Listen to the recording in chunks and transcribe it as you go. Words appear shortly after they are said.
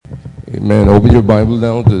Amen. Open your Bible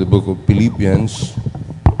now to the book of Philippians.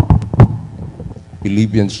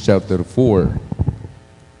 Philippians chapter 4.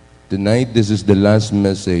 Tonight, this is the last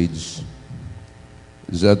message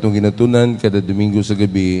sa atong ginatunan kada Domingo sa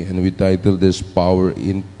gabi, and we titled this Power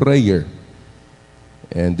in Prayer.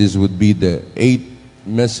 And this would be the 8th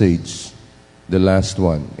message, the last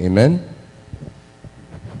one. Amen?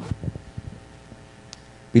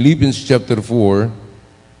 Philippians chapter 4.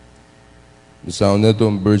 Basahin na ito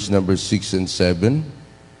ang verse number 6 and 7.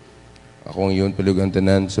 Ako ang iyon palugang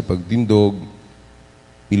tanan sa pagtindog.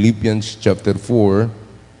 Philippians chapter 4.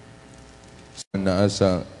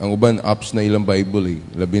 Naasa, ang uban apps na ilang Bible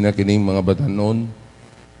Labi na kining mga batanon.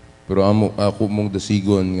 Pero ako mong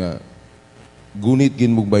dasigon nga, gunit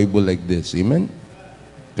gin mong Bible like this. Amen?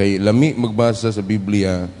 Kay lami magbasa sa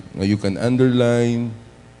Biblia, nga you can underline,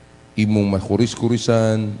 imong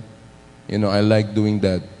makuris-kurisan. You know, I like doing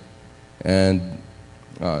that. And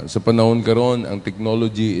sa panahon karon, ang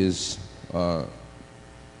technology is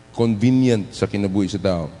convenient sa kinabuhi sa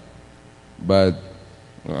tao. But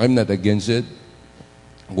I'm not against it.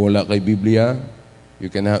 Kung wala kay Biblia,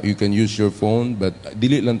 you can use your phone, but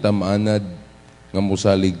dili lang ta maanad nga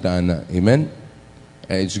mosalig ta ana. Amen?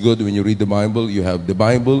 And it's good when you read the Bible, you have the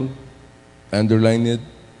Bible, underline it,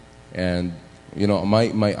 and you know,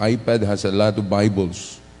 my iPad has a lot of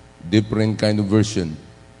Bibles, different kind of version.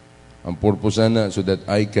 Ang purpose na so that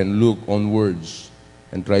I can look on words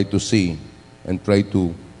and try to see and try to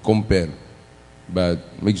compare. But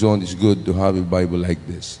Migzon, it's good to have a Bible like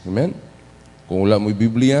this. Amen? Kung wala mo'y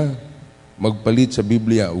Biblia, magpalit sa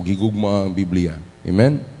Biblia o gigugma ang Biblia.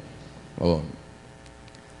 Amen? Oh.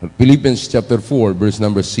 Philippians chapter 4, verse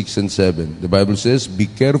number 6 and 7. The Bible says, "Be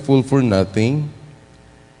careful for nothing,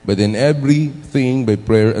 but in everything by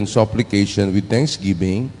prayer and supplication with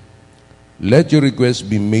thanksgiving, let your requests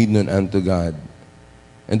be made known unto God.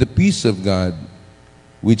 And the peace of God,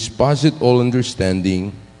 which passeth all understanding,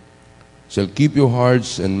 shall keep your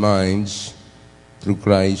hearts and minds through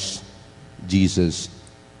Christ Jesus."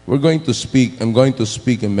 I'm going to speak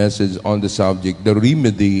a message on the subject, the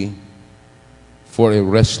remedy for a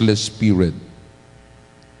restless spirit.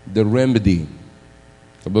 The remedy.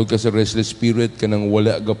 Kabag ka sa restless spirit, kanang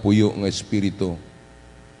wala gapuyo nga espiritu.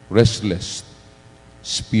 Restless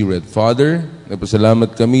spirit. Father,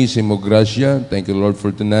 nagpasalamat kami sa imo grasya. Thank you, Lord, for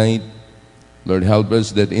tonight. Lord, help us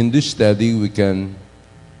that in this study we can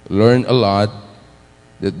learn a lot,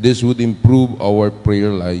 that this would improve our prayer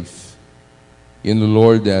life. You know,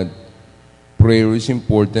 Lord, that prayer is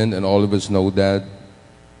important, and all of us know that,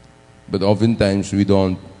 but oftentimes we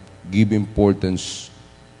don't give importance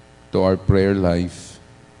to our prayer life.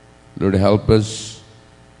 Lord, help us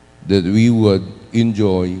that we would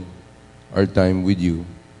enjoy our time with you.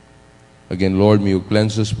 Again, Lord, may you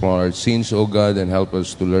cleanse us from our sins, O God, and help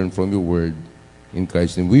us to learn from your word. In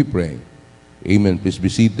Christ's name we pray. Amen. Please be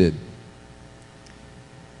seated.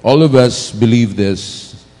 All of us believe this,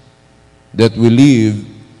 that we live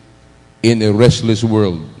in a restless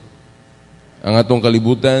world. Ang atong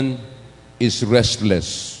kalibutan is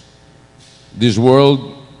restless. This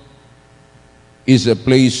world is a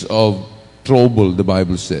place of trouble, the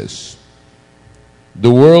Bible says. The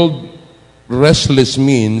world restless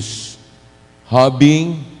means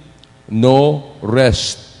having no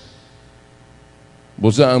rest.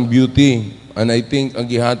 Busa ang beauty, and I think ang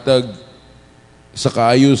gihatag sa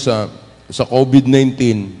kaayo sa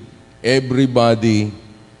COVID-19, everybody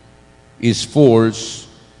is forced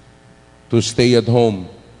to stay at home,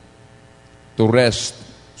 to rest,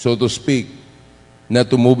 so to speak, not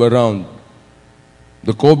to move around.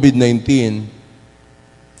 The COVID-19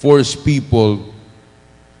 forced people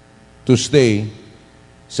to stay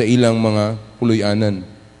sa ilang mga puloy-anan.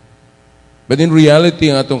 But in reality,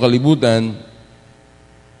 ang atong kalibutan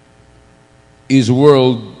is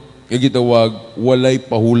world, kagitawag, walay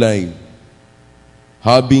pahulay.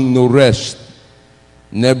 Having no rest,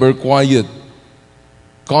 never quiet,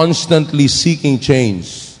 constantly seeking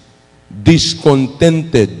change,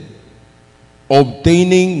 discontented,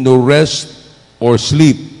 obtaining no rest or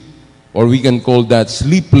sleep, or we can call that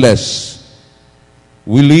sleepless.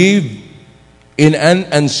 We live in an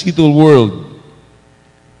unsettled world,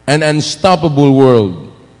 an unstoppable world.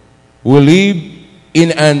 We live in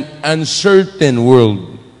an uncertain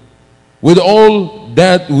world. With all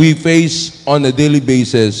that we face on a daily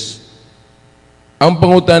basis, ang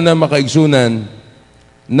pangutana makaigsunan,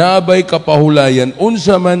 naabay kapahulayan,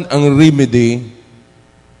 unsa man ang remedy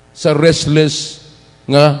sa restless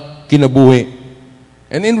nga kinabuhi.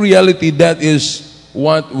 And in reality, that is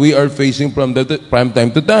what we are facing from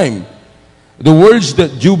time to time. The words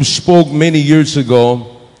that Job spoke many years ago,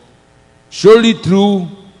 surely true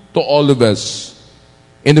to all of us.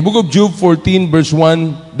 In the book of Job 14 verse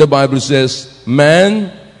 1, the Bible says,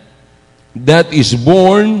 man that is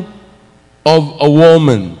born of a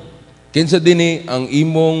woman. Kinsa dinhi ang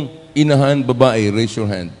imong inahan babae? Raise your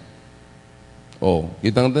hand. Oh,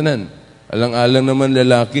 kitang tanan. Alang-alang naman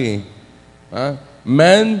lalaki. Ha?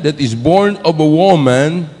 Man that is born of a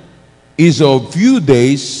woman is of few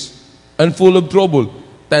days and full of trouble.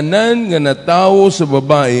 Tanan nga natawo sa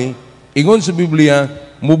babae, ingon sa Biblia,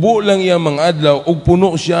 mubo lang iya mga adlaw ug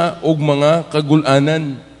puno siya og mga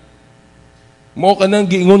kagulanan. Mo kanang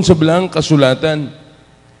giingon sa bilang kasulatan.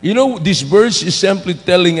 You know, this verse is simply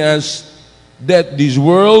telling us that this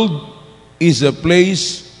world is a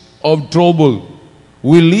place of trouble.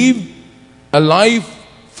 We live a life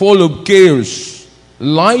full of cares,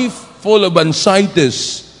 life full of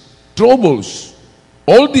anxieties, troubles.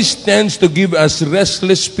 All this tends to give us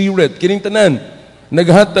restless spirit. Kining tanan,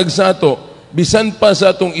 naghatag sa ato, bisan pa sa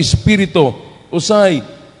atong espiritu, usay,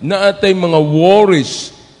 naatay mga worries,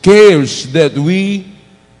 cares that we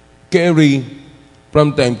carry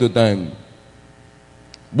from time to time.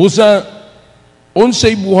 Busa,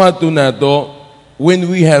 unsay buhato nato when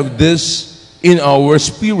we have this in our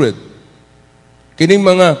spirit. Kining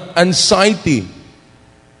mga anxiety,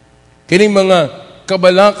 kining mga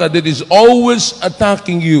kabalaka that is always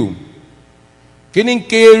attacking you. Kining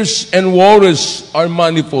cares and worries are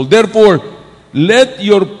manifold. Therefore, let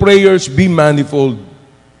your prayers be manifold.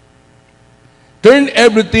 Turn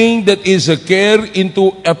everything that is a care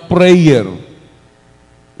into a prayer.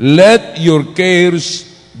 Let your cares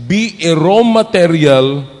be a raw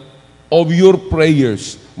material of your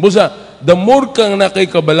prayers. Busa, the more kang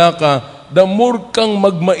nakikabalaka, the more kang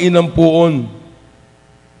magmainam puon.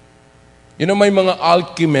 You know, may mga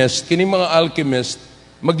alchemist, kining mga alchemist,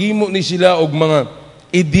 maghimo ni sila og mga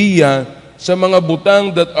ideya sa mga butang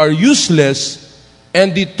that are useless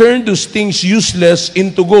and they turn those things useless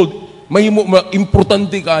into gold. Mahimo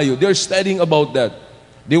importante kayo. They're studying about that.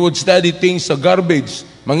 They would study things sa garbage.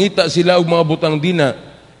 Mangita sila og mga butang dina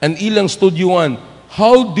and ilang studyuan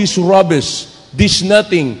how this rubbish, this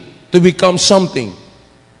nothing to become something.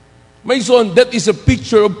 My son, that is a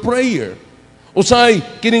picture of prayer. Usay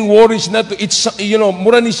kining worries nato, it's, you know,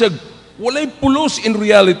 mura ni siya walay pulos in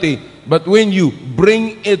reality, but when you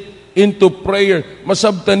bring it into prayer,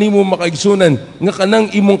 masabtan nimo makaigsunan nga kanang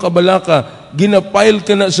imong kabalaka ginapile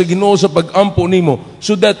ka na sa Ginoo sa pag-ampo nimo,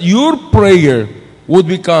 so that your prayer would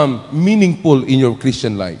become meaningful in your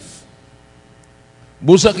Christian life.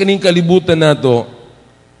 Busa kining kalibutan nato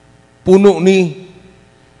puno ni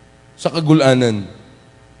sa kagulanan.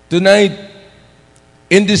 Tonight,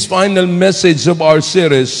 in this final message of our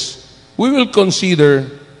series, we will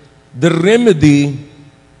consider the remedy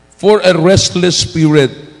for a restless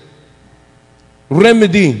spirit.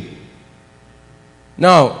 Remedy.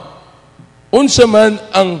 Now, unsa man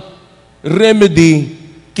ang remedy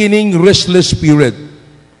kining restless spirit?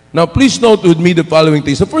 Now, please note with me the following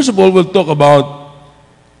things. So first of all, we'll talk about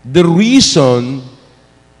the reason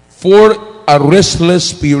for a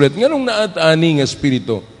restless spirit. Nganong naat-ani nga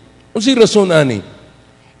espiritu? Unsay rason ani?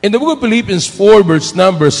 In the book of Philippians 4, verse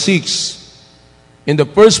number 6, in the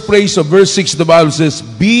first phrase of verse 6, the Bible says,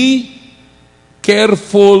 be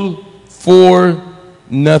careful for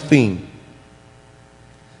nothing.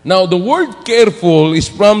 Now, the word careful is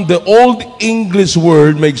from the Old English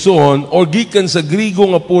word, megson, or gikan sa Grigo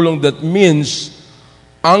nga pulong that means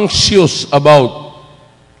anxious about.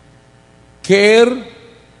 Careful.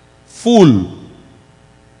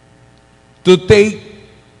 To take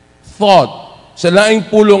thought. Sa laing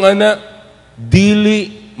pulong ana,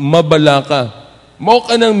 dili mabalaka. Mao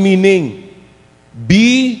ka ng meaning.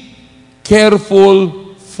 Be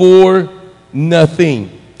careful for nothing.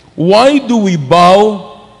 Why do we bow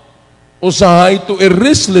usahay to a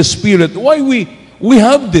restless spirit? Why we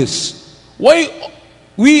have this? Why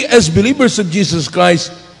we as believers of Jesus Christ,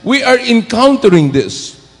 we are encountering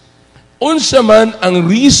this? Unsa man ang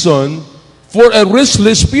reason for a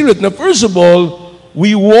restless spirit? Now, first of all,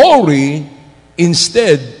 we worry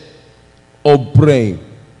instead of pray.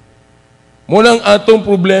 Munang atong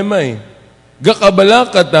problema eh. Gakabala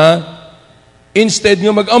ka ta, instead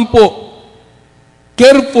nga mag-ampo.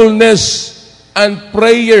 Carefulness and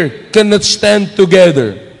prayer cannot stand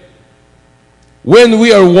together. When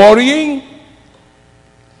we are worrying,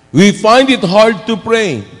 we find it hard to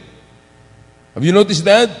pray. Have you noticed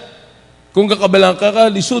that? Kung kakabala ka,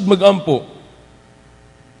 lisod mag-ampo.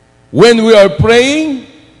 When we are praying,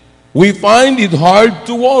 we find it hard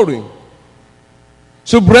to worry.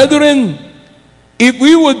 So, brethren, if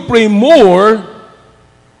we would pray more,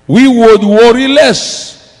 we would worry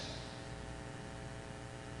less.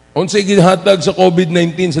 Unsay gihatag sa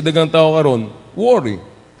COVID-19 sa daghang tao karon? Worry.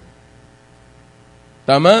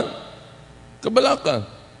 Tama? Kabala ka.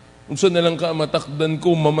 Unsa na lang ka, matakdan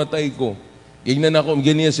ko, mamatay ko. Ignan ako,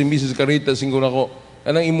 ganyan si Mrs. Carita, singko ako,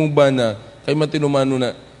 anang imong ba na, kay matinumano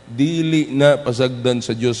na, dili na pasagdan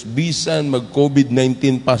sa Diyos, bisan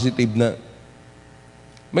mag-COVID-19 positive na.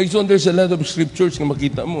 May there's a lot of scriptures na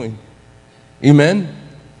makita mo eh. Amen?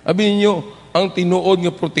 Sabihin nyo, ang tinuod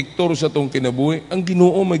nga protektor sa itong kinabuhi, ang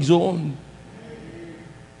Ginoo magzoon.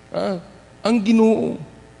 Ang Ginoo.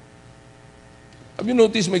 Have you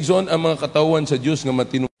noticed, magzoon, ang mga katawan sa Diyos nga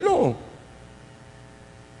matino? No.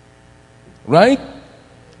 Right?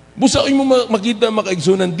 Busa mo makita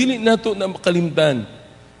makaigsunan, dili nato na makalimtan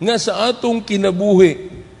nga sa atong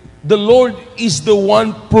kinabuhi, the Lord is the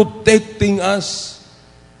one protecting us.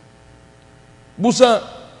 Busa,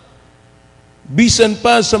 bisan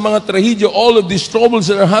pa sa mga trahedya, all of these troubles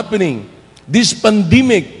that are happening, this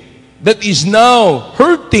pandemic that is now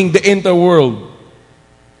hurting the entire world,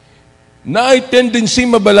 na ay tendency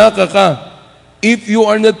mabalaka ka if you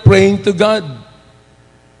are not praying to God.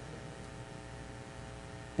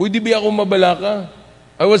 Pwede ba ako mabalaka?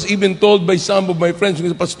 I was even told by some of my friends,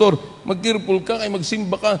 Pastor, mag-careful ka, kay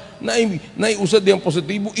magsimba ka, naiusad yung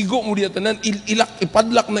positibo, igo mo diya tanan,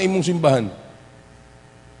 ipadlak na imong simbahan.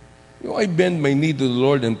 You know, I bend my knee to the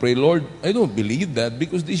Lord and pray, Lord, I don't believe that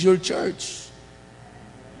because this is your church.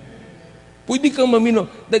 Pwede kang mamino,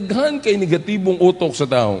 daghan kay negatibong utok sa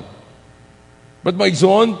tao. But my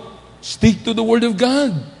son, stick to the Word of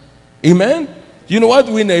God. Amen? You know what?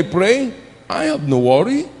 When I pray, I have no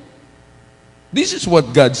worry. This is what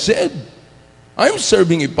God said. I'm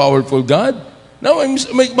serving a powerful God. Now, I'm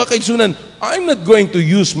not going to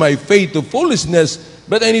use my faith to foolishness,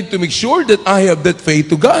 but I need to make sure that I have that faith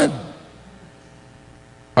to God.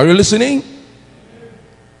 Are you listening?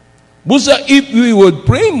 Busa, if we would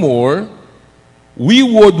pray more, we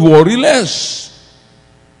would worry less.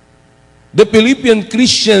 The Philippian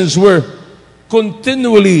Christians were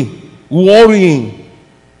continually worrying.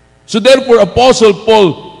 So therefore, Apostle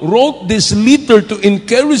Paul wrote this letter to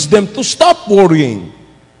encourage them to stop worrying.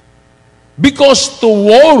 Because to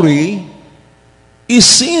worry is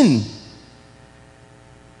sin.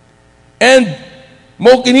 And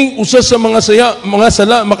mao kining usa sa mga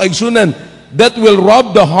sala makaigsunan that will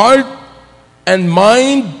rob the heart and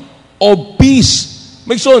mind of peace.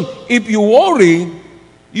 Maigsoon, if you worry,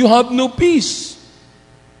 you have no peace.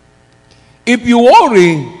 If you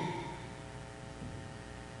worry,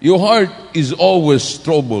 your heart is always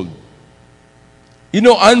troubled. You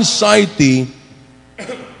know, anxiety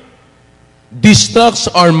distracts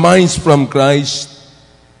our minds from Christ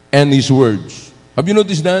and His words. Have you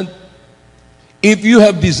noticed that? If you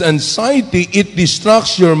have this anxiety, it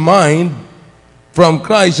distracts your mind from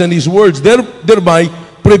Christ and His words, thereby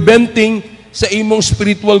preventing sa imong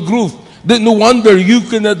spiritual growth. Then no wonder you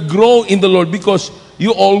cannot grow in the Lord because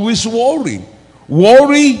you always worry.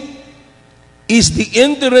 Worry is the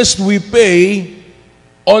interest we pay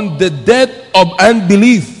on the debt of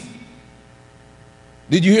unbelief.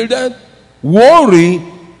 Did you hear that? Worry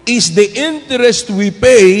is the interest we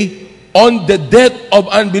pay on the debt of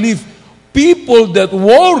unbelief. People that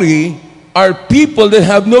worry are people that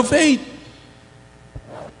have no faith.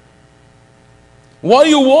 Why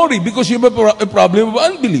you worry? Because you have a problem of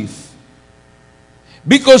unbelief.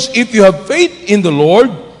 Because if you have faith in the Lord,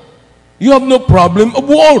 you have no problem of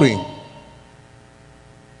worry.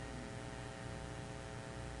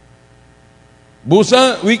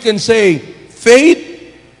 Busa, we can say,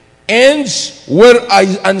 faith ends where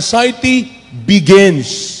anxiety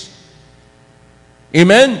begins.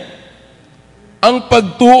 Amen? Ang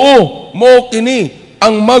pagtuo mo kini,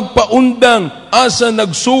 ang magpaundang asa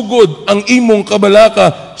nagsugod ang imong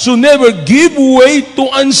kabalaka. So never give way to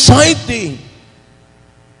anxiety.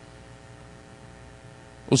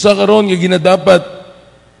 Usa karon nga ginadapat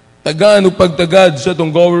tagaan ug pagtagad sa atong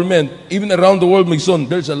government, even around the world, my son,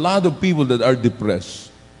 there's a lot of people that are depressed.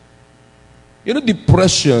 You know,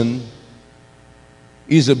 depression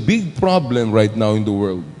is a big problem right now in the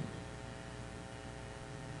world.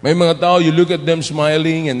 May mga tao, you look at them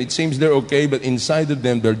smiling and it seems they're okay, but inside of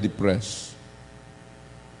them, they're depressed.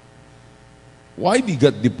 Why they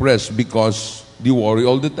got depressed? Because they worry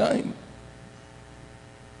all the time.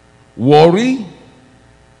 Worry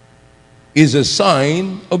is a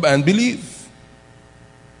sign of unbelief.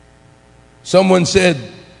 Someone said,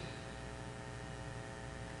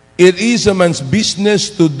 it is a man's business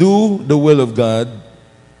to do the will of God.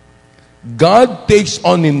 God takes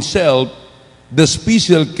on Himself the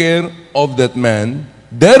special care of that man.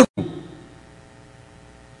 Therefore,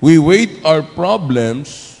 we weight our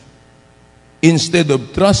problems instead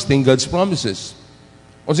of trusting God's promises.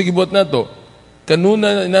 O sige, buhat na to.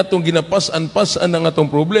 Kanuna natong ginapas-an ang atong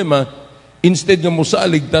problema, instead nga mo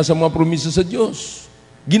salig ta sa mga promisa sa Dios.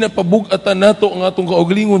 Ginapabug-atan nato ang atong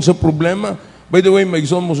kaugalingon sa problema. By the way,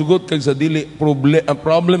 maigsoon mo sugot kag sa dili, a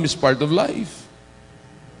problem is part of life.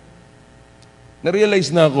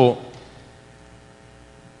 Na-realize na ako,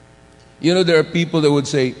 there are people that would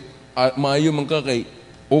say, maayo man ka kay,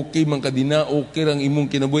 okay man ka dina, okay rang imong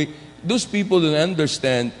kinabuhi. Those people don't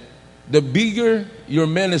understand, the bigger your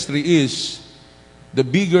ministry is, the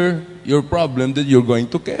bigger your problem that you're going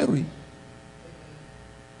to carry.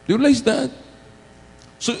 Do you realize that?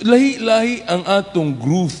 So, lahi-lahi ang atong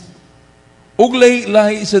growth. Ug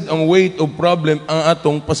lahi-lahi sad ang weight of problem ang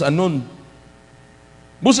atong pasanon.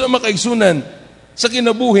 Busa makaigsunan, sa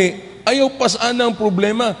kinabuhi, ayaw pasan ang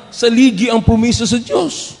problema, sa ligi ang promisa sa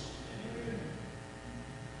Diyos.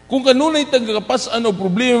 Kung kanunay tagapasan ang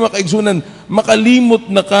problema, makaigsunan, makalimot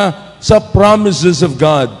na ka sa promises of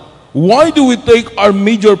God. Why do we take our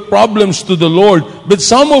major problems to the Lord, but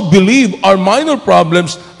somehow believe our minor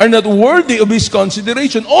problems are not worthy of His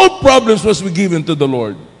consideration? All problems must be given to the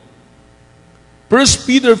Lord. 1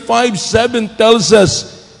 Peter 5:7 tells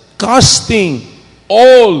us, casting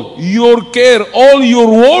all your care, all your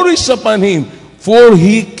worries upon Him, for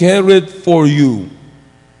He careth for you.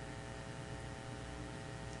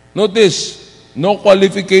 Notice, no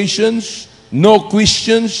qualifications, no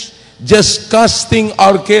questions, just casting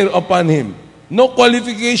our care upon Him. No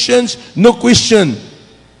qualifications, no question.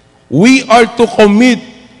 We are to commit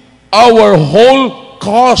our whole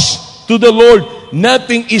cause to the Lord.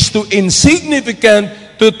 Nothing is too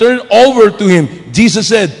insignificant to turn over to Him.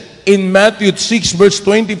 Jesus said in Matthew 6 verse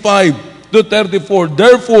 25 to 34,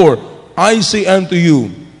 therefore, I say unto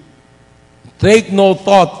you, take no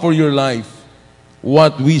thought for your life,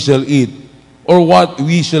 what we shall eat, or what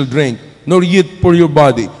we shall drink, nor yet for your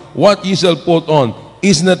body, what ye shall put on.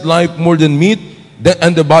 Is not life more than meat,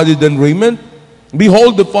 and the body than raiment?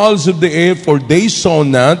 Behold the fowls of the air, for they sow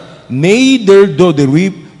not, neither do they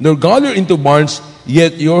reap, nor gather into barns,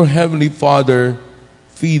 yet your heavenly Father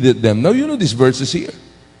feedeth them. Now you know these verses here.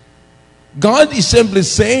 God is simply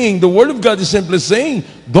saying, the Word of God is simply saying,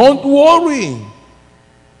 don't worry.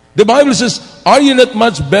 The Bible says, are you not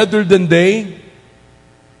much better than they?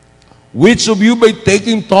 Which of you by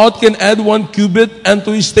taking thought can add 1 cubit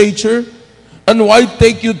unto his stature? And why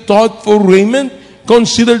take you thought for raiment?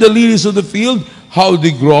 Consider the lilies of the field, how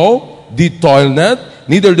they grow, they toil not,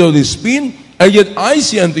 neither do they spin. And yet I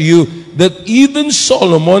say unto you, that even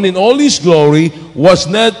Solomon in all his glory was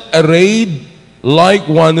not arrayed like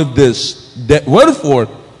one of this. Wherefore,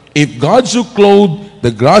 if God so clothe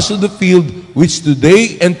the grass of the field, which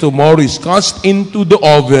today and tomorrow is cast into the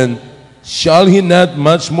oven, shall He not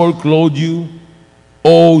much more clothe you,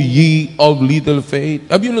 O ye of little faith?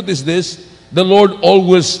 Have you noticed this? The Lord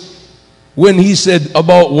always, when He said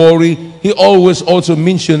about worry, He always also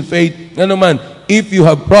mentioned faith. Ano man, if you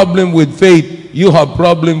have problem with faith, you have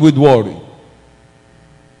problem with worry.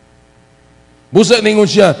 Busa ningon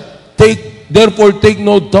siya, therefore take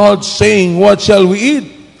no thought, saying, what shall we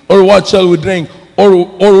eat? Or what shall we drink? Or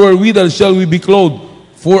wherewithal shall we be clothed?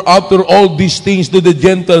 For after all these things do the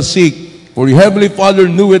Gentiles seek. For your heavenly Father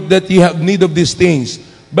knoweth that ye have need of these things.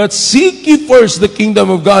 But seek ye first the kingdom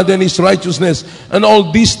of God and His righteousness, and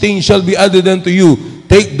all these things shall be added unto you.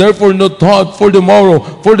 Take therefore no thought for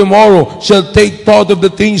tomorrow shall take thought of the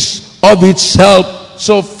things of itself.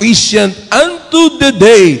 Sufficient unto the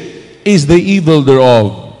day is the evil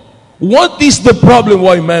thereof. What is the problem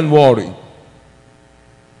why man worry?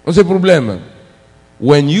 What's the problem?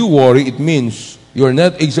 When you worry, it means you're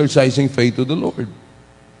not exercising faith to the Lord.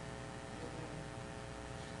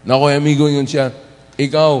 Nakoy amigo yun siya,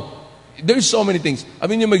 ikaw, there's so many things.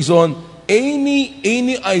 Amin yung magson,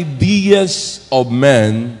 any ideas of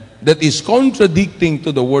man that is contradicting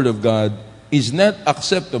to the Word of God is not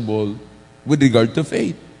acceptable with regard to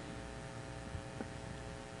faith.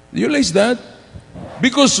 Do you realize that?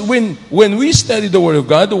 Because when we study the Word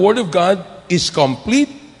of God is complete.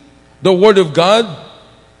 The Word of God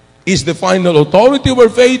is the final authority of our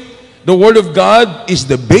faith. The Word of God is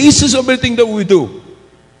the basis of everything that we do.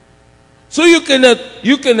 So you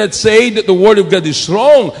cannot say that the Word of God is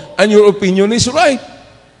wrong and your opinion is right.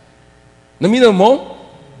 Naminaw mo?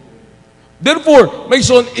 Therefore, my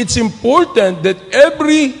son, it's important that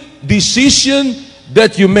every decision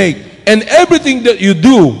that you make and everything that you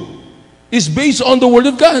do is based on the Word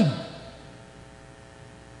of God.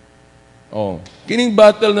 Oh, kining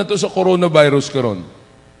battle na to sa coronavirus karon.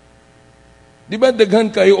 Di ba daghan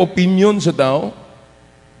kayo opinion sa tao?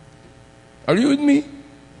 Are you with me?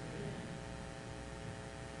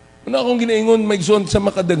 Una akong ginaingon, maigsoon sa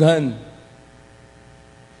makadaghan.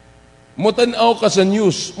 Mutanaw ka sa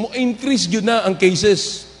news, mo-increase yun na ang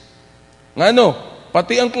cases. Ngano?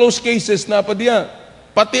 Pati ang close cases, napadiya.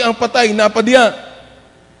 Pati ang patay, napadiya.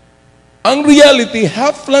 Ang reality,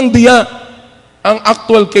 half lang diya ang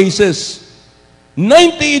actual cases.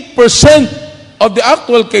 98% of the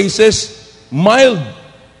actual cases, mild.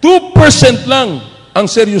 2% lang ang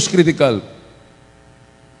serious critical.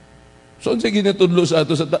 So, sige ginatudlo sa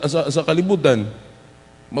ato sa kalibutan.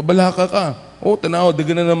 Mabalaka ka. O, tanaw,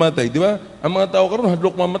 dagan na namatay. Di ba? Ang mga tao karon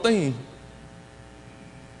hadlok mamatay.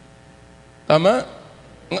 Tama?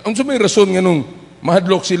 Ang may rason nga nung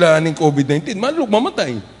mahadlok sila ng COVID-19, mahadlok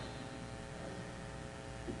mamatay.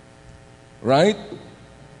 Right?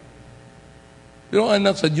 Pero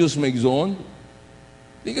anak sa Diyos may igsoon,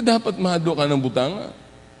 di ka dapat mahadlok ka ng butanga.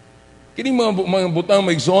 Kining mga butang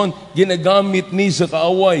may igsoon, ginagamit ni sa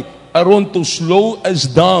kaaway aron to slow us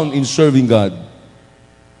down in serving God.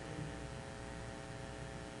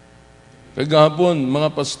 Kagahapon, mga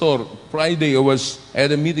pastor, Friday, I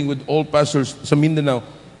had a meeting with all pastors sa Mindanao.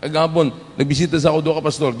 Kagahapon, nagbisita sa ako doon ka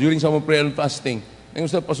pastor during sa mga prayer and fasting. Ngayon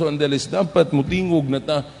sa Pastor Andales, dapat mutingog na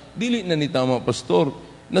ta. Dili na ni tama, pastor.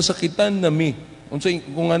 Nasakitan na mi.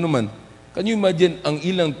 Kung ano man. Can you imagine ang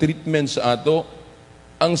ilang treatment sa ato?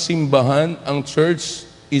 Ang simbahan, ang church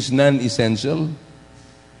is non-essential.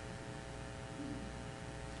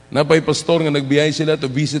 Napay pastor nga nagbiyay sila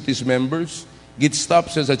to visit his members. Git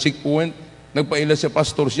stop siya sa checkpoint, nagpaila siya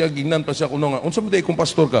pastor siya, gignan pa siya kuno nga. Unsa man day kung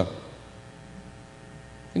pastor ka?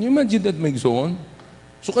 Can you imagine that may igsoon?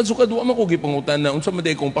 Sukad-sukad wa man ko gipangutan na unsa man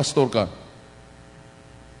day kung pastor ka?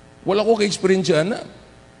 Wala ko ka-experience na.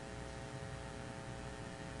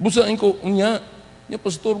 Busain ko nya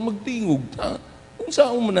pastor magtingog ta.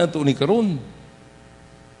 Unsa man nato ni karon?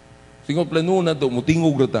 Singo plano na to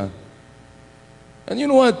mutingog ra ta. And you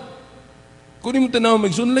know what? Kung mo tanaw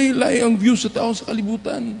magsun, lay ang view sa tao sa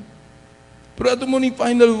kalibutan. Pero ato mo ni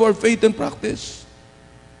final of our faith and practice.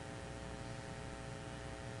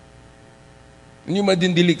 Hindi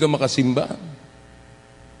madindili ka makasimba.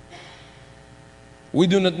 We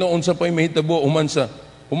do not know unsa pa'y mahitabo human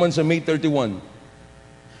sa May 31.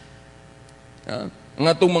 Ang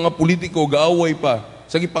atong mga politiko gaaway pa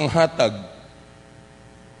sa gipanghatag.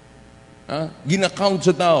 Gina-count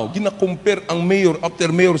sa tao, gina-compare ang mayor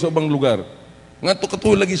after mayor sa ubang lugar. Nga to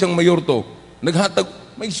katulagi siyang mayor to. Naghatag,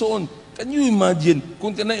 may soon. Can you imagine, kung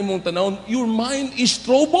ka na imong tanawon, your mind is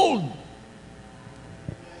troubled.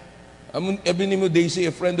 Abi ni mo, Daisy,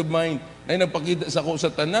 a friend of mine, na nagpakita sa ako sa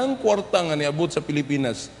tanang kwarta nga niabot sa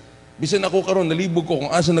Pilipinas. Bisan ako karon nalibog ko kung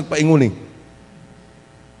asa nagpaingon eh.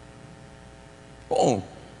 Oo.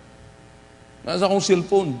 Nasa akong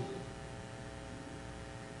cellphone.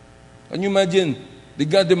 Can you imagine? They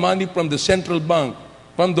got the money from the central bank,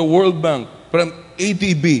 from the World Bank, from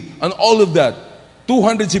ATB, and all of that.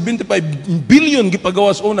 275 billion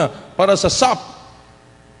gipagawas una para sa SAP.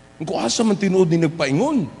 Kung asa man tinuod ni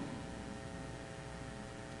nagpaingon.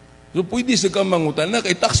 So pwede sa kamangutan na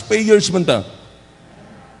kay taxpayers man ta.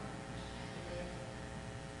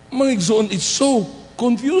 Mga igsoon, it's so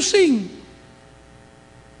confusing.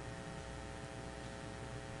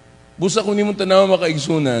 Busa kung ni mo tanaw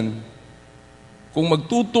makaigsunan, kung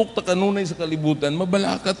magtutok ta kanunay sa kalibutan,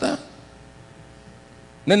 mabalaka ta.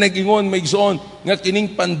 Na nag-ingon, may igsoon, nga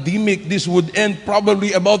kining pandemic, this would end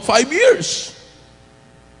probably about 5 years.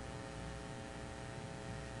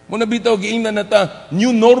 Muna bitaw, giingnan na ta,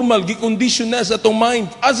 new normal, gi-condition na sa itong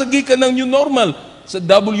mind. Asagi ka ng new normal sa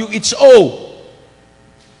WHO.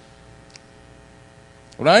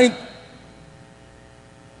 Right?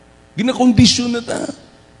 Gina-condition na ta.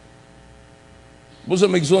 Busa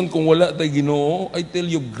may igsoon, kung wala tayo Ginoo, I tell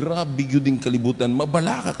you, grabe yun kalibutan,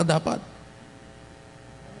 mabalaka ka dapat.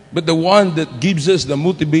 But the one that gives us the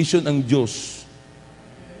motivation ang Diyos.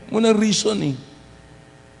 Muna reason eh.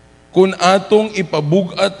 Kung atong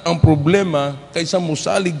ipabugat ang problema kaysa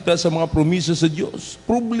musalig ta sa mga promisa sa Diyos.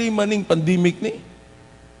 Problema ning pandemic ni.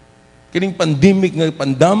 Kining pandemic nga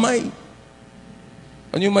pandamay.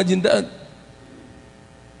 Can you imagine that?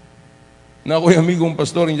 Na ako'y amigong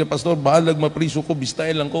pastor, hindi pastor, bahalag mapriso ko,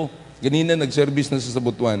 bistay lang ko. Ganina nag-service na sa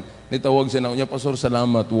Sabutuan. Nitawag siya na, niya, pastor,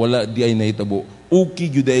 salamat, wala di ay nahitabo. Okay,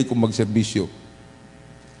 juday ko magserbisyo.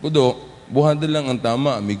 Kudo, buhada lang ang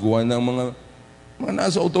tama, amiguan ng mga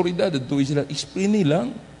nasa autoridad, at tuwi sila, explain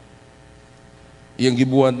lang. Iyang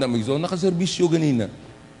gibuhat na, magso, nakaserbisyo ganina.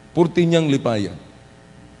 Purti niyang lipaya.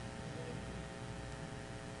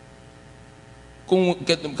 Kung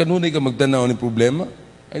kanunay ka magtanaw ng problema,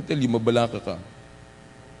 I tell you, mabalaka ka.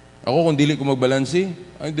 Ako, kung dili ko magbalansi,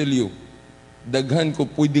 I tell you, daghan ko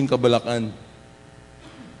pwedeng kabalakan.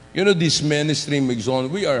 You know, this ministry, Migzon,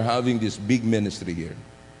 we are having this big ministry here.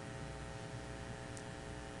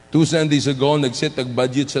 2 Sundays ago, nag-set ang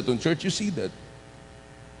budget sa itong church. You see that?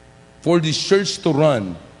 For this church to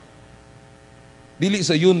run, dili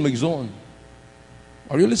sa yun, Migzon.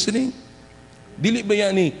 Are you listening? Dili ba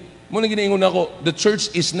yan ni? Muna ginaingon ako, the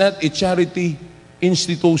church is not a charity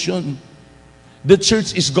institution. The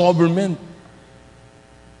church is government.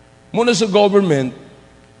 Muna sa government,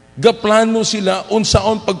 gaplano sila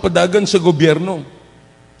unsaon pagpadagan sa gobyerno.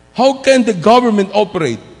 How can the government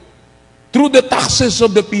operate? Through the taxes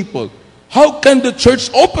of the people. How can the church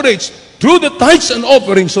operate? Through the tithes and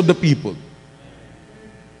offerings of the people.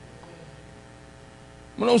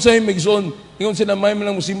 Muna usay Migzon, ingon sila may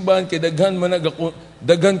man lang simbahan kay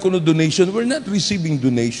daghan kuno donation. We're not receiving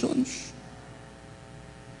donations.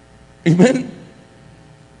 Amen.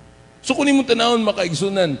 So kunin mo tanawon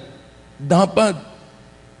makaigsunan, dapat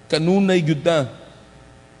kanunay gyud ta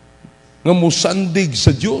nga musandig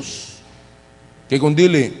sa Dios. Kay kung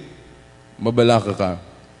dili mabalaka ka.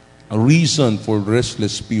 A reason for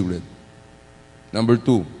restless spirit. Number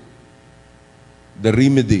 2, the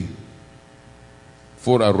remedy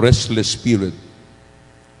for a restless spirit.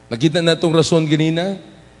 Nakita na itong rason ganina?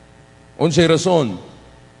 Unsay rason?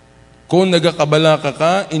 Kung nagakabalaka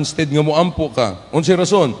ka, instead nga moampo ka. Unsay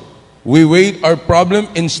rason? We wait our problem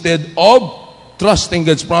instead of trusting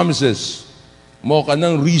God's promises. Mo ka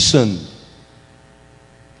ng reason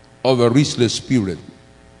of a restless spirit.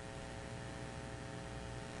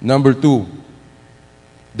 Number 2,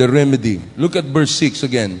 the remedy. Look at verse 6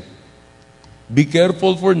 again. Be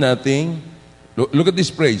careful for nothing. Look at this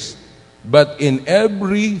phrase. But in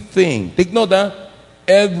everything, take note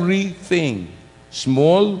everything,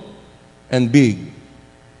 small and big,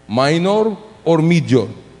 minor or major,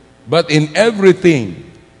 but in everything,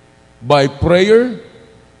 by prayer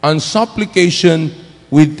and supplication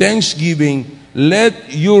with thanksgiving, let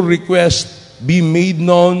your request be made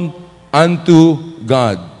known unto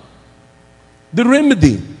God. The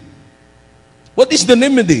remedy. What is the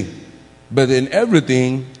remedy? But in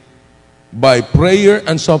everything, by prayer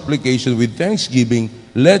and supplication with thanksgiving,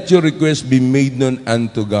 let your request be made known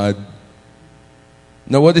unto God.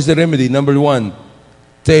 Now, what is the remedy? Number 1,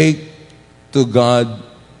 take to God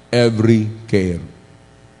every care.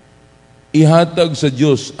 Ihatag sa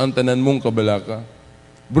Diyos ang tanan mong kabalaka.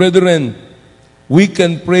 Brethren, we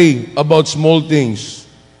can pray about small things,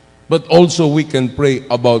 but also we can pray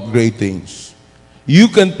about great things. You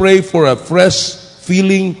can pray for a fresh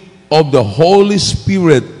feeling of the Holy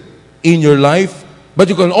Spirit in your life, but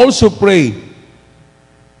you can also pray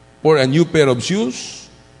for a new pair of shoes.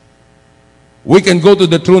 We can go to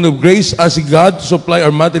the throne of grace, asking God to supply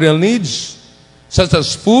our material needs, such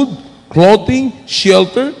as food, clothing,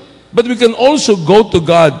 shelter. But we can also go to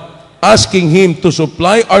God, asking Him to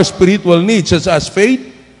supply our spiritual needs, such as faith,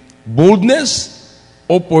 boldness,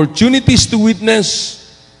 opportunities to witness,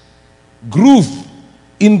 growth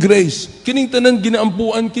in grace. Kining tanan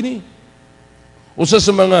ginaampuan kini. Usa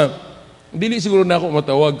sa mga, dili siguro na ako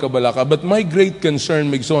matawag kabalaka, but my great concern,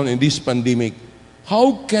 Migson, in this pandemic,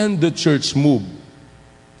 how can the church move?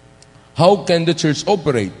 How can the church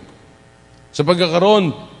operate? Sa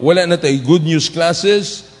pagkakaroon, wala na tayo good news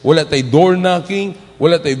classes, wala tayo door knocking,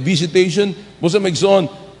 wala tayo visitation. Busa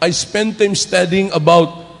Migson, I spent time studying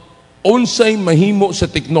about unsay mahimo sa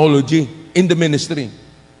technology in the ministry.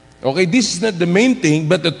 Okay, this is not the main thing,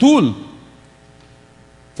 but the tool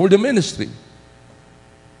for the ministry.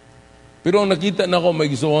 Pero ang nakita na ko,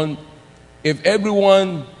 Migson, if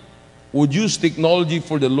everyone would use technology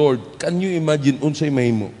for the Lord, can you imagine unsay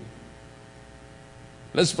mahimo?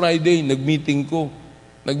 Last Friday, nagmeeting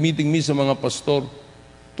mi sa mga pastor.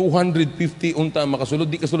 250 unta makasulod,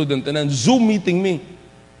 di kasulod ang tanan. Zoom meeting mi.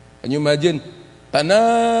 Can you imagine?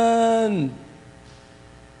 Tanan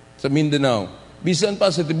sa Mindanao. Bisan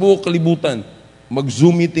pa sa tibuok kalibutan,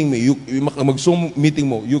 mag-Zoom meeting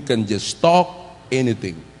mo, you can just talk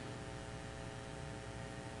anything.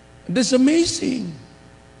 That's amazing.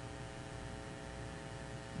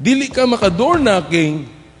 Dili ka maka-door knocking,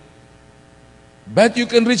 but you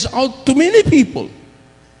can reach out to many people.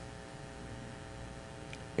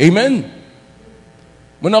 Amen?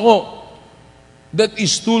 Muna ko, that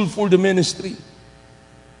is tool for the ministry.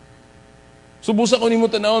 Subusa ko ni mo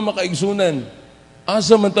tanawon makaigsunan.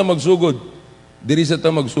 Asa man ta magsugod? Diri sa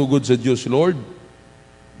ta magsugod sa Dios, Lord.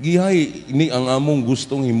 Gihay ni ang among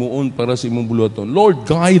gustong himuon para sa imong buluhaton. Lord,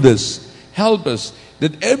 guide us. Help us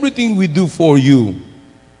that everything we do for you,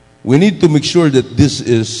 we need to make sure that this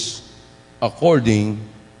is according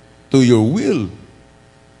to your will.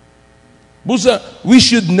 Busa, we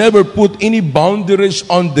should never put any boundaries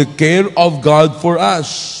on the care of God for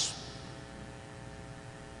us.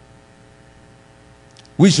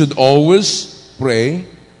 We should always pray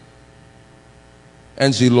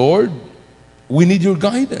and say, Lord, we need your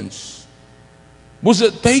guidance. Busa,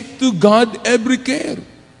 take to God every care.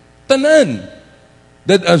 Tanan.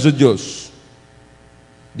 That as a Diyos.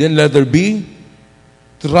 Then let there be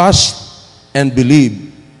trust and believe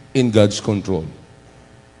in God's control.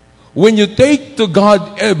 When you take to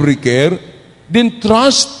God every care, then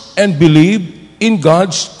trust and believe in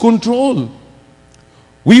God's control.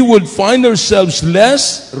 We would find ourselves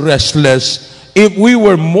less restless if we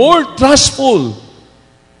were more trustful.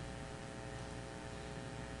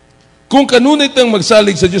 Kung kanunay tang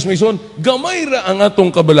magsalig sa Diyos, Mason, gamay ra ang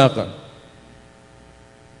atong kabalaka.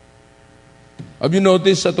 Have you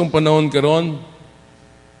noticed sa atong panahon karon,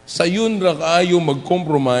 sayon ra kaayo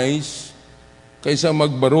mag-compromise kaysa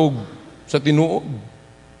magbarog sa tinuod.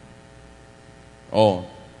 Oh.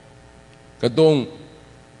 Katong,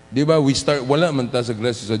 di ba, wala man ta sa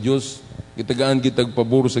grasya sa Diyos, gitagaan kitag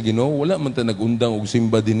pabor sa Ginoo, wala man ta nagundang og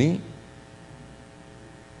simba dinhi.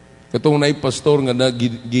 Katong nay pastor nga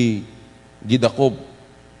gidakop.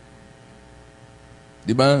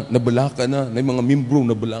 Di ba, nabalaka na, nay mga membro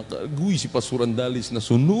nabalaka. Guy, si Pastor Andales na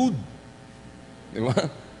sunod. Di ba?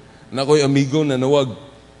 Nakoy amigo na nawag.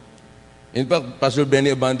 In fact, Pastor Benny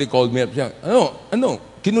Abante called me up siya. Ano?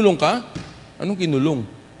 Kinulong ka? Anong kinulong?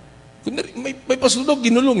 May pastor daw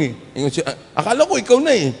kinulong eh. Ingon siya, akala ko ikaw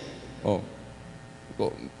na eh. Oh.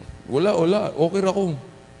 Wala. Okay ra ko.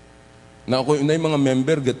 Na ako na yung mga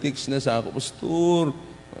member, gatix na sa ako, Pastor.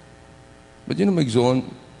 Ba't yun na mag-zone?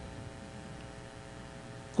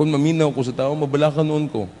 Kung maminaw ko sa tao, mabalaka noon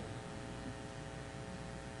ko.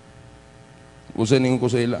 Usanin ko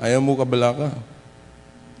sa ila, ayaw mo kabalaka.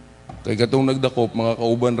 Kay katong nagdakop, mga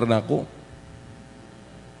kauban rin ako.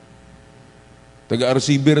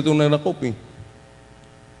 Taga-RCB rin itong nagdakop eh.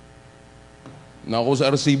 Na ako sa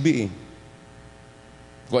RCB eh.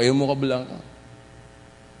 Kung ayaw mo kabalaka.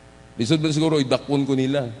 Lisod ba siguro, idakpon ko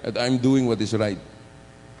nila at I'm doing what is right.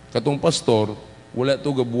 Katong pastor, wala ito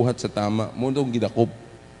gabuhat sa tama. Mo itong gidakop.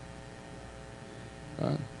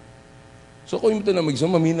 Ha? So kung ito na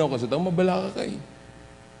magsama, maminaw ka sa tao, mabalaka ka eh.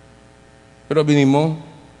 Pero binin mo,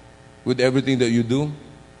 with everything that you do,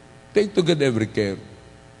 take to God every care.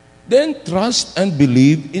 Then trust and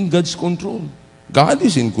believe in God's control. God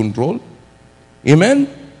is in control. Amen?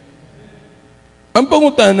 Ang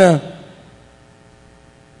pangutana,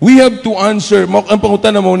 we have to answer, ang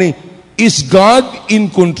pangutana mo ni, is God in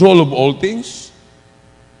control of all things?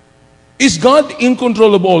 Is God in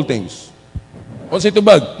control of all things? What's it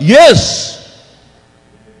about? Yes!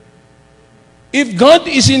 If God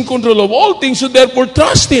is in control of all things, so therefore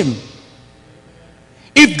trust Him.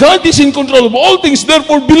 If God is in control of all things,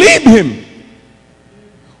 therefore believe Him.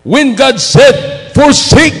 When God said,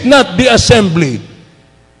 forsake not the assembly,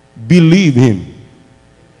 believe Him.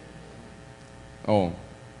 Oh.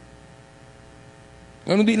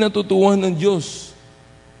 Ano di natutuhan ng Diyos?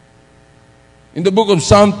 In the book of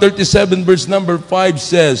Psalm 37 verse number 5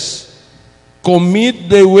 says,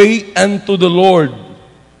 commit the way unto the Lord.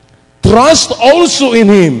 Trust also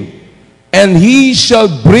in Him, and He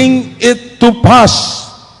shall bring it to pass.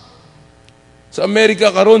 Sa Amerika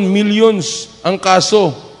karon, millions ang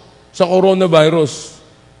kaso sa coronavirus.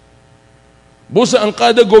 Busa ang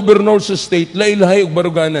kada gobernador sa state, lahi-lahi og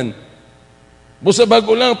baruganan. Busa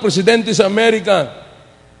bago lang, presidente sa Amerika,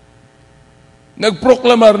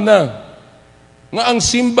 nagproklamar na nga ang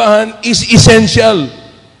simbahan is essential.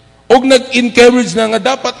 Og nag-encourage na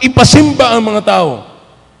nga dapat ipasimba ang mga tao.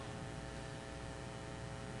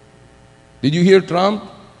 Did you hear Trump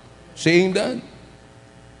saying that?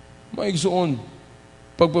 Maigsoon.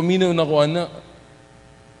 Pagpaminaw na ko, anak,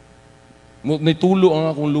 nitulo ang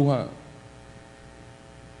akong luha.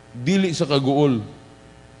 Dili sa kaguol,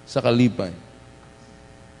 sa kalipay.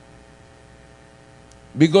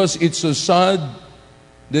 Because it's so sad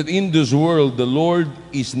that in this world, the Lord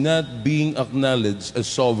is not being acknowledged as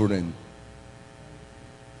sovereign.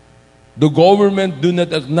 The government do not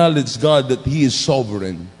acknowledge God that He is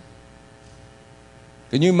sovereign.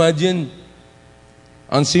 Can you imagine?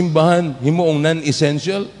 Ang simbahan, himuong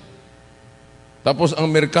non-essential. Tapos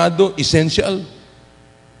ang merkado, essential.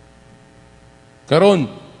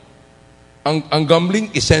 Karon, ang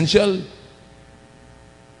gambling, essential.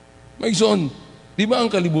 Maigsoon, di ba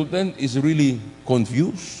ang kalibutan is really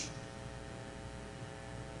confused?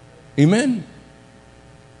 Amen?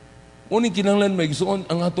 Uning kinanglan maigsoon,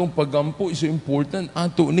 ang atong paggampo is so important.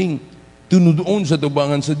 Ato ning tunudoon sa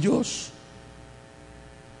tubangan sa Diyos.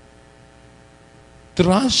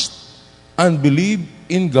 Trust and believe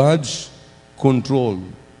in God's control.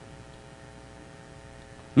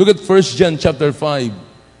 Look at 1 John chapter 5,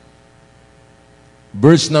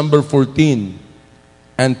 verse number 14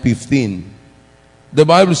 and 15. The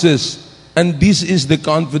Bible says, and this is the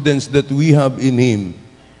confidence that we have in Him.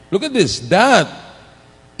 Look at this, that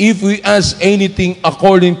if we ask anything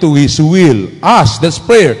according to His will, ask, that's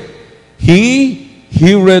prayer, He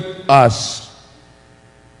heareth us.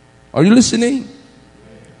 Are you listening?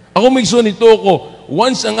 Ako may ito ko,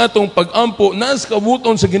 once ang atong pag-ampo, nas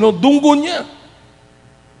kabuton sa Ginoo, dunggo niya.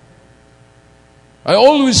 I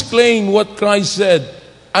always claim what Christ said,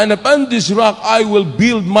 and upon this rock I will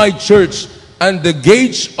build my church, and the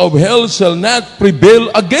gates of hell shall not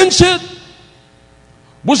prevail against it.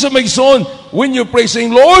 Busa Maigsoon, when you pray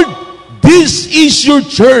saying, Lord, this is your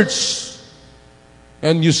church.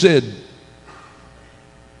 And you said,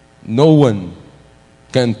 no one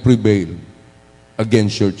can prevail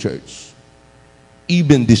against your church.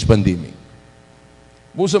 Even this pandemic.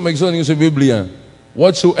 Busa Maigsoon yung sa Biblia,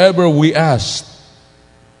 whatsoever we ask,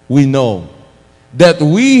 we know that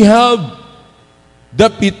we have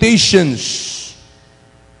the petitions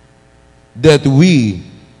that we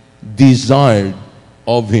desired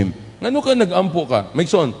of Him. Ngano ka nag-ampo ka?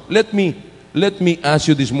 Maigsoon, let me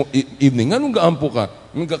ask you this evening. Ngano ga-ampo ka?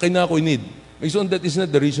 Kaya ako need. Maigsoon, that is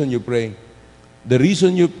not the reason you pray. The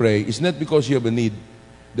reason you pray is not because you have a need.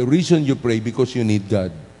 The reason you pray because you need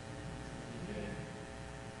God.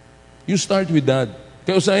 You start with that.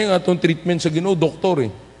 Kaya usayang atong treatment sa Ginoo, doktor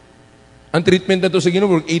eh. Ang treatment na to sa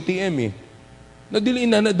Ginoo, ATM eh. Nadili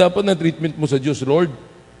na dapat na treatment mo sa Diyos, Lord,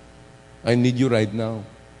 I need you right now.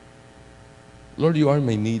 Lord, you are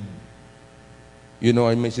my need. You know,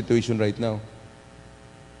 I'm my situation right now.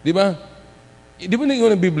 Di ba? Di ba na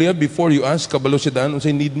ng Biblia, before you ask, kabalo siya daan,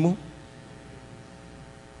 unsay need mo?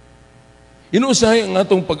 Inuusahay ang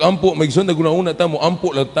atong pag-ampo, Maigsoon, naguna-una ta mo,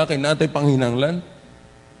 ampo lang ta, kay natay panghinanglan.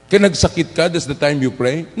 Kaya nagsakit ka, that's the time you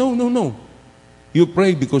pray? No. You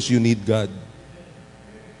pray because you need God.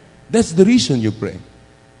 That's the reason you pray.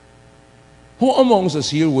 Who amongst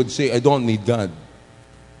us here would say, I don't need God?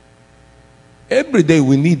 Every day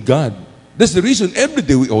we need God. That's the reason every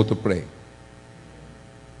day we ought to pray.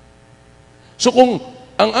 So kung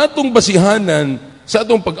ang atong basihanan sa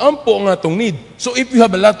atong pag-ampo ang atong need, so if you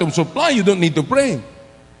have a lot of supply, you don't need to pray.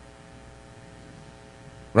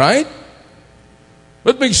 Right?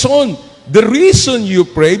 But Maigsoon, the reason you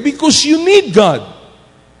pray, because you need God.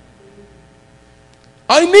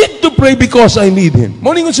 I need to pray because I need Him.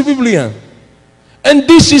 Morning sa Biblia. And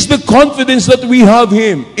this is the confidence that we have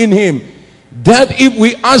in Him. That if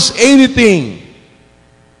we ask anything,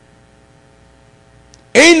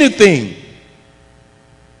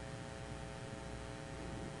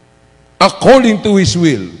 according to His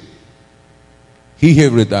will, He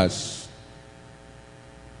heareth us.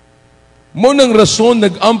 Mo nang rason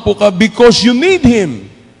nag-ampo ka because you need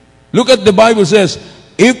Him. Look at the Bible says,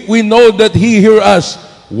 if we know that He hear us,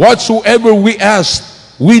 whatsoever we ask,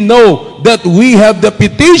 we know that we have the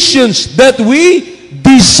petitions that we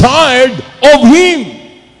desired of Him.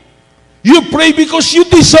 You pray because you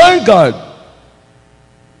desire God.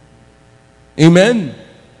 Amen?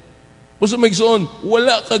 Puso Maigsoon,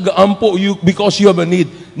 wala ka ga-ampo because you have a need.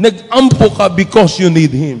 Nag-ampo ka because you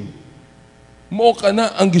need Him. Mo ka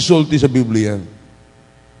na ang gisulti sa Biblia.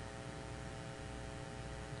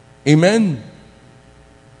 Amen?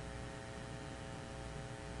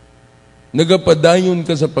 Nagapadayon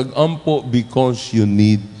ka sa pag-ampo because you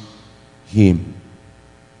need Him.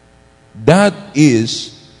 That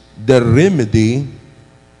is the remedy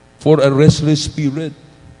for a restless spirit.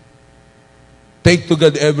 Take to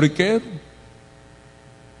God every care.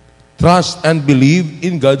 Trust and believe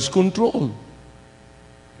in God's control.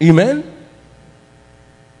 Amen?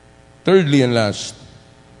 Thirdly and last,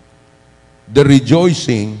 the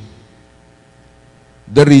rejoicing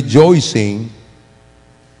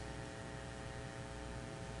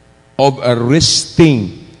of a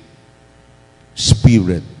resting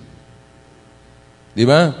spirit. Di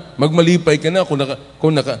ba? Magmalipay ka na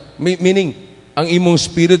meaning, ang imong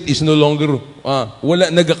spirit is no longer, wala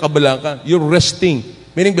nagakabala ka. You're resting.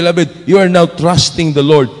 Meaning, beloved, you are now trusting the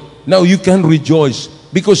Lord. Now you can rejoice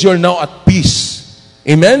because you are now at peace.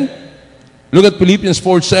 Amen? Look at Philippians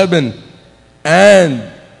 4:7. And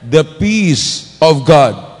the peace of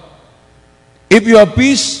God. If you have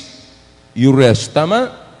peace, you rest.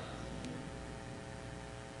 Tama?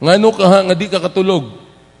 Ngano ka nga di ka katulog?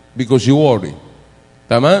 Because you worry.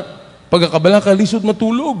 Tama? Pagkakabala ka, lisod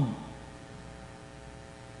matulog.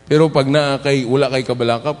 Pero pag wala kay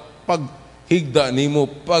kabala ka, pag higda nimo,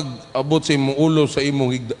 pag abot sa imong ulo, sa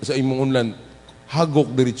imong unlan,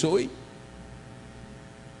 hagok diritso.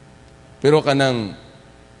 Pero kanang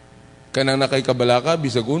nakay kabalaka,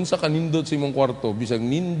 bisag unsa ka nindot sa imong kwarto, bisag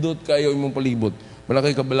nindot kayo imong palibot,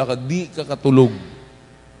 malakay kabalaka, di ka katulog.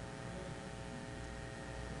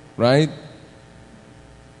 Right?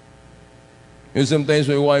 And sometimes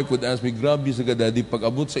my wife would ask me, grabe sa daddy, pag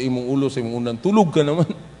abot sa imong ulo, sa imong unang, tulog ka naman.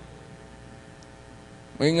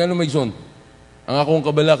 May nga may son, ang akong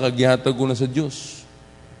kabalaka, gihatag ko na sa Diyos.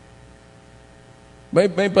 May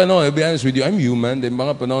panahon, I'll be honest with you, I'm human. Then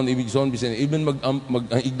mga panahon, ibig son, even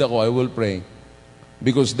mag-igda ko, I will pray.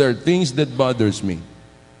 Because there are things that bothers me.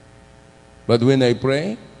 But when I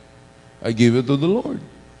pray, I give it to the Lord.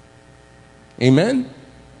 Amen?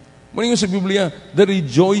 Muna sa Biblia, the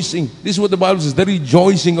rejoicing. This is what the Bible says, the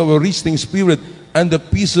rejoicing of a resting spirit and the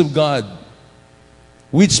peace of God,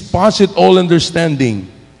 which passeth all understanding.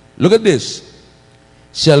 Look at this.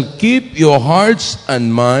 Shall keep your hearts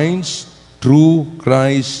and minds through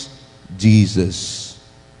Christ Jesus.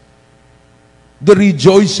 The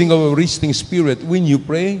rejoicing of a resting spirit. When you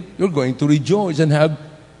pray, you're going to rejoice and have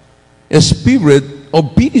a spirit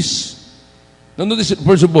of peace. Now notice it,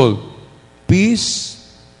 first of all,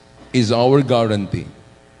 peace is our guarantee.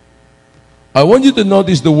 I want you to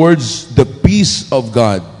notice the words, the peace of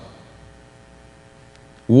God.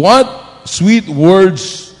 What sweet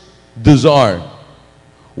words those are.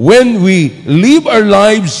 When we live our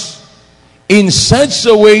lives in such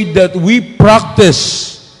a way that we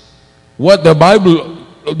practice what the Bible,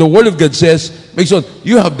 the Word of God says, makes sure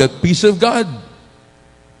you have that peace of God.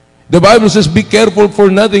 The Bible says, be careful for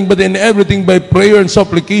nothing, but in everything by prayer and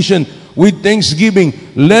supplication with thanksgiving,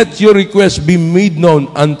 let your requests be made known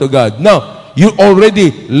unto God. Now, you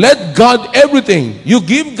already let God everything. You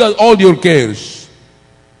give God all your cares.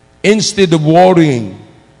 Instead of worrying,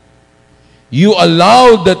 you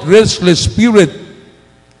allow that restless spirit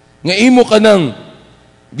nga imo ka nang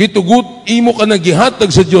gitugut, imo ka nang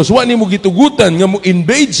gihatag sa Dios, wa nimo gitugutan nga mo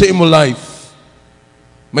invade sa imo life.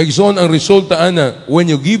 Maigsoon ang resulta ana, when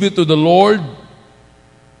you give it to the Lord,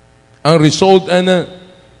 ang result ana,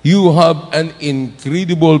 you have an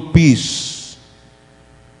incredible peace.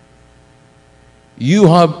 You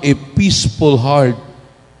have a peaceful heart.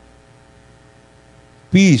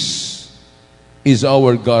 Peace is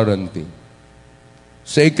our guarantee.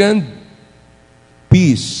 Second,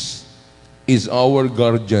 peace is our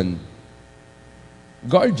guardian.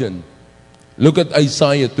 Guardian. Look at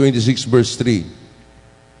Isaiah 26 verse 3.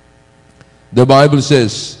 The Bible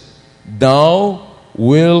says, thou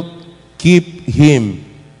wilt keep him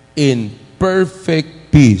in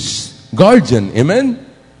perfect peace. Guardian. Amen?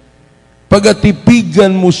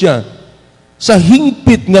 Pagatipigan mo siya sa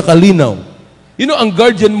hingpit nga kalinaw. You know, ang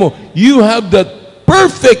guardian mo, you have that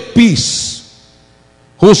perfect peace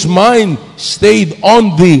whose mind stayed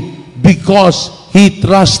on thee because he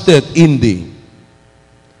trusted in thee.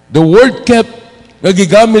 The word kept,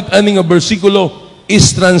 nagigamit ani nga bersikulo,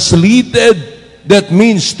 is translated, that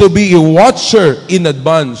means to be a watcher in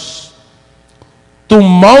advance. To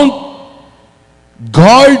mount,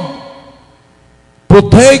 guard,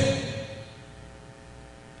 protect,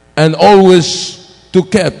 and always to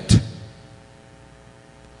kept.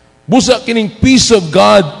 Busa kining peace of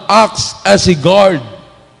God acts as a guard.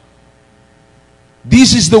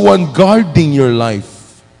 This is the one guarding your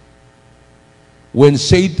life. When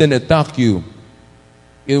Satan attack you,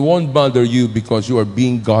 it won't bother you because you are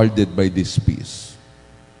being guarded by this peace.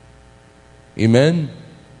 Amen?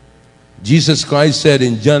 Jesus Christ said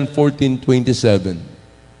in John 14:27,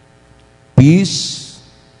 peace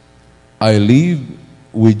I leave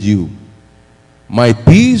with you. My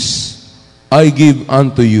peace I give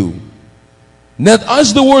unto you. Not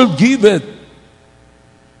as the world giveth,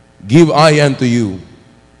 give I unto you.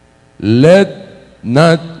 Let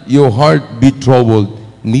not your heart be troubled,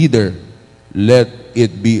 neither let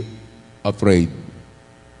it be afraid.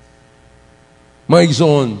 My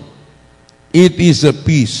son, it is a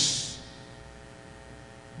peace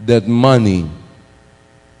that money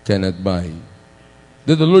cannot buy,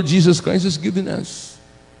 that the Lord Jesus Christ has given us.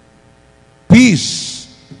 Peace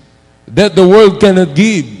that the world cannot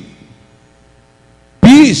give.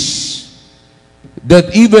 Peace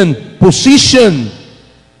that even position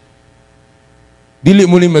dili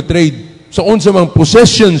mo ni matrade sa unsa mang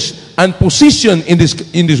possessions and position in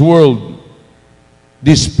this world.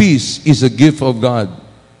 This peace is a gift of God.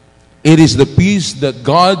 It is the peace that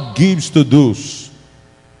God gives to those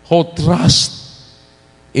who trust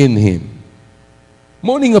in Him.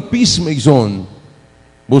 Morning a peace makes on.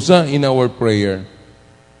 Busa in our prayer,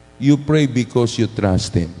 you pray because you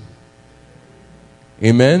trust Him.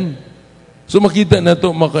 Amen? So makita na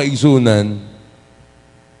to makaigsunan,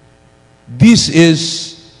 this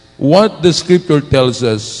is what the Scripture tells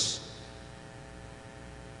us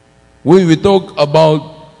when we talk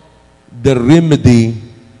about the remedy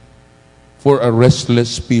for a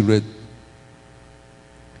restless spirit,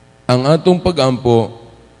 ang atong pag-ampo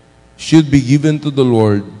should be given to the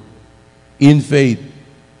Lord in faith.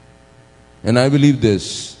 And I believe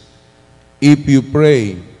this, if you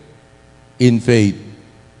pray in faith,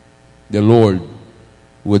 the Lord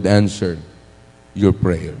would answer your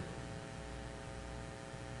prayer.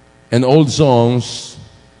 And old songs,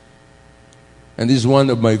 and this is one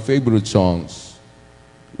of my favorite songs,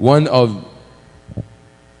 one of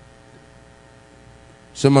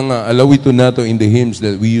sa mga alawito nato in the hymns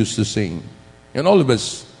that we used to sing. And all of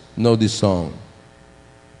us know this song.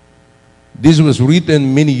 This was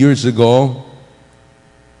written many years ago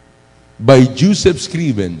by Joseph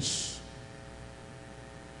Scrivens.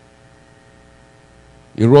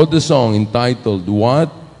 He wrote the song entitled,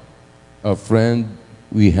 What a Friend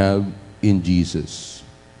We Have in Jesus.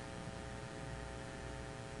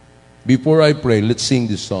 Before I pray, let's sing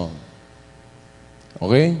this song.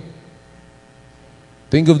 Okay?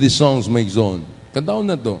 Think of these songs, Mike Zone. Kantaon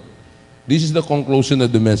na to. This is the conclusion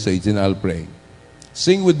of the message, and I'll pray.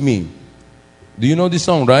 Sing with me. Do you know this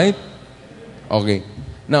song, right? Okay.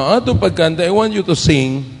 Now, ato pagkanta, I want you to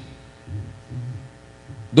sing.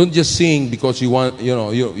 Don't just sing because you want,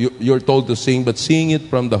 you're told to sing, but sing it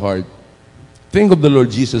from the heart. Think of the Lord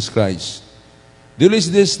Jesus Christ. There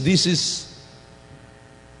is this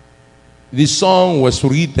song was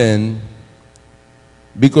written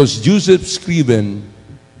because Joseph Scriven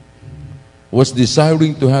was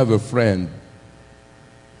desiring to have a friend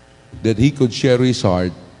that he could share his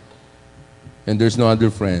heart, and there's no other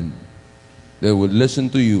friend that would listen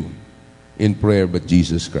to you in prayer but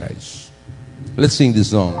Jesus Christ. Let's sing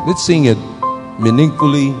this song. Let's sing it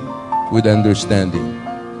meaningfully with understanding.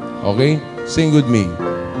 Okay? Sing with me.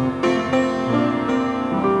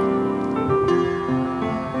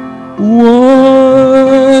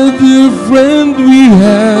 What a friend we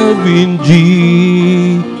have in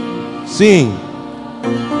Jesus. Sing.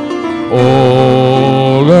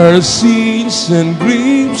 All our sins and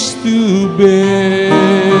griefs to bear.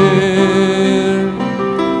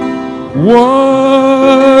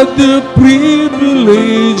 What a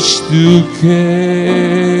privilege to carry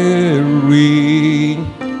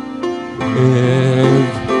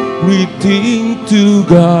everything to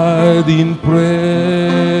God in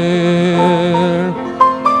prayer.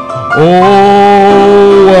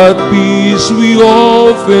 Oh, what peace we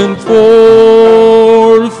often forfeit.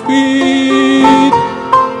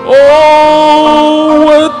 Oh,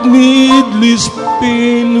 what needless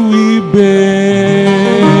pain we bear.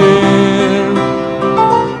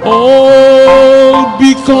 All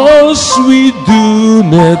because we do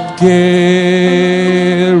not carry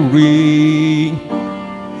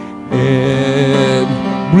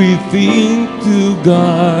everything to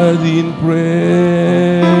God in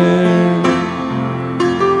prayer.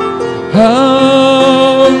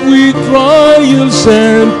 Have we trials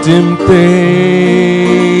and temptations?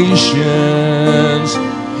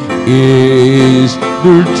 Is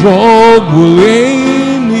there trouble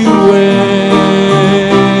anywhere?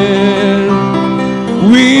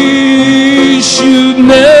 We should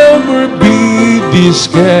never be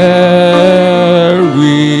discouraged.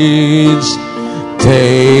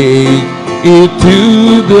 Take it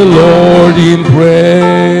to the Lord in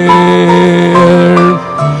prayer.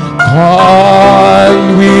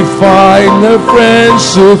 Can we find a friend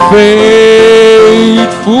so faithful?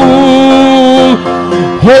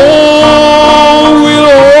 Oh, will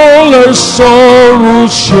all our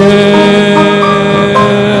sorrows share?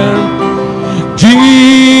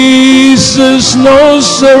 Jesus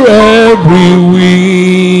knows our every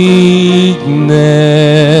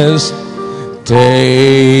weakness.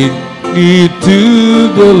 Take it to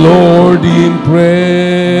the Lord in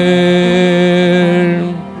prayer.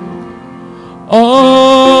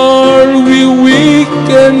 Are we weak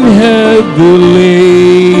and heavy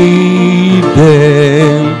laden?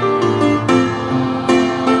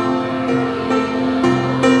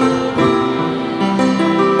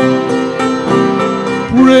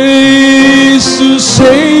 Praise to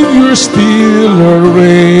Savior, still our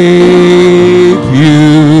refuge.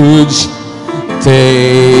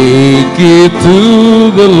 Take it to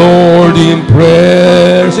the Lord in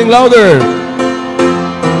prayer. Sing louder.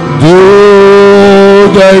 Do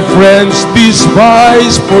thy friends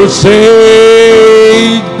despise, forsake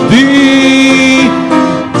thee?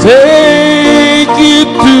 Take it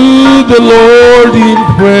to the Lord in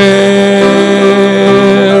prayer.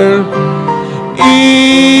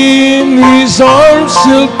 In his arms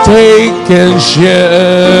he'll take and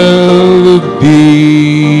shield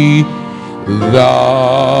thee.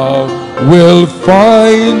 Thou will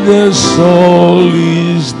find the soul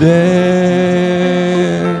is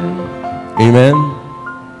there. Amen.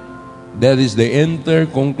 That is the entire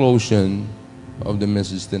conclusion of the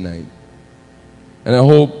message tonight. And I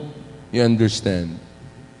hope you understand.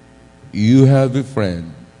 You have a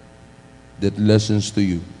friend that listens to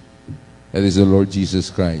you. That is the Lord Jesus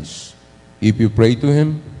Christ. If you pray to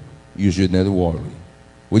Him, you should not worry.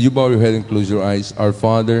 Would you bow your head and close your eyes? Our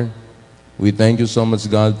Father, we thank you so much,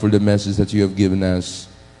 God, for the message that you have given us.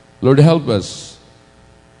 Lord, help us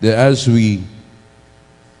that as we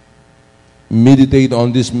meditate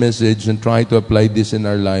on this message and try to apply this in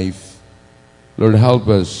our life, Lord, help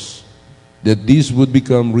us that this would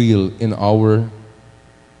become real in our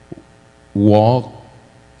walk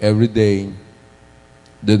every day,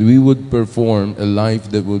 that we would perform a life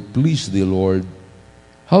that would please the Lord.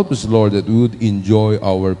 Help us, Lord, that we would enjoy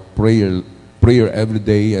our prayer every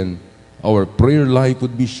day, and our prayer life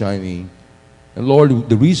would be shining. And Lord,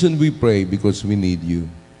 the reason we pray, because we need you.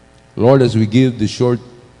 Lord, as we give the short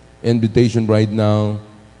invitation right now,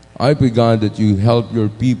 I pray, God, that you help your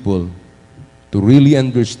people to really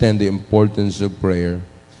understand the importance of prayer.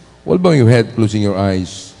 What about your head, closing your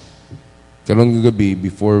eyes? Karong gabi,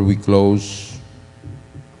 before we close,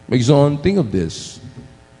 Magzon, think of this.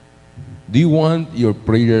 Do you want your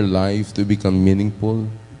prayer life to become meaningful?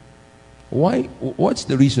 Why? What's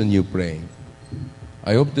the reason you pray?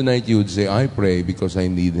 I hope tonight you would say, I pray because I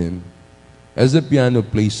need Him. As the piano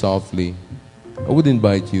plays softly, I would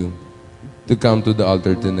invite you to come to the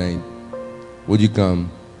altar tonight. Would you come?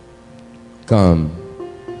 Come.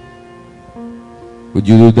 Would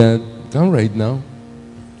you do that? Come right now.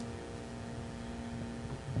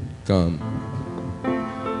 Come.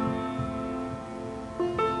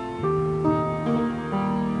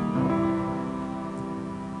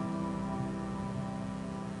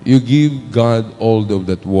 You give God all of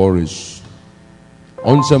that worries.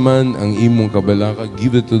 Unsa man ang imong kabalaka,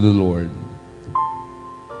 give it to the Lord.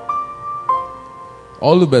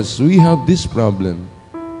 All of us, we have this problem.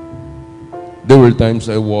 There were times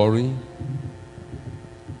I worry.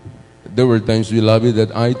 There were times, beloved,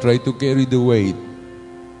 that I try to carry the weight.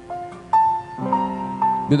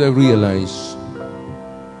 But I realized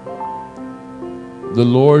the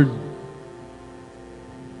Lord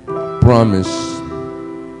promised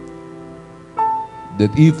that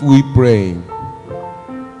if we pray,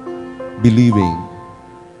 believing,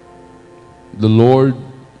 the Lord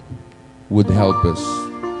would help us.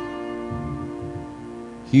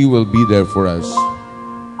 He will be there for us.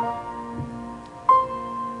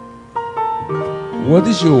 What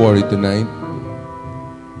is your worry tonight?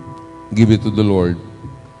 Give it to the Lord.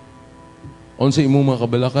 On sa imong mga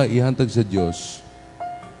kabalaka, ihantag sa Diyos.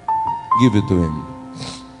 Give it to Him.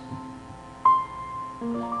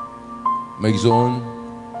 Maigsoon,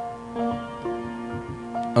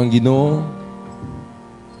 ang Ginoo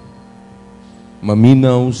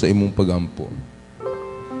maminaw sa imong pagampo.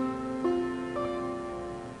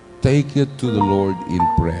 Take it to the Lord in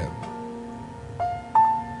prayer.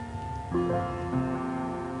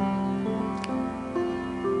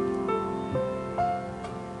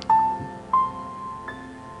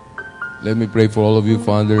 Let me pray for all of you,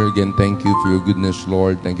 Father. Again, thank you for your goodness,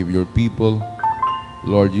 Lord. Thank you for your people.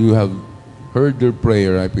 Lord, you have heard their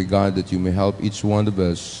prayer. I pray, God, that you may help each one of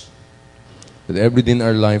us. That everything in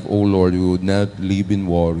our life, oh Lord, we would not live in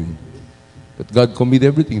worry. But God, commit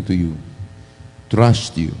everything to you.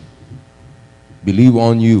 Trust you. Believe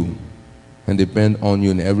on you. And depend on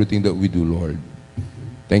you in everything that we do, Lord.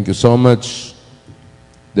 Thank you so much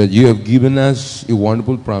that you have given us a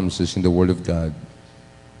wonderful promises in the Word of God.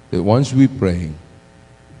 That once we pray,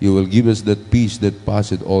 you will give us that peace that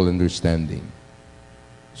passeth all understanding.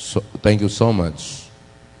 So, thank you so much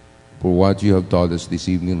for what you have taught us this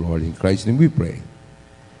evening, Lord. In Christ's name we pray.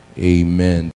 Amen.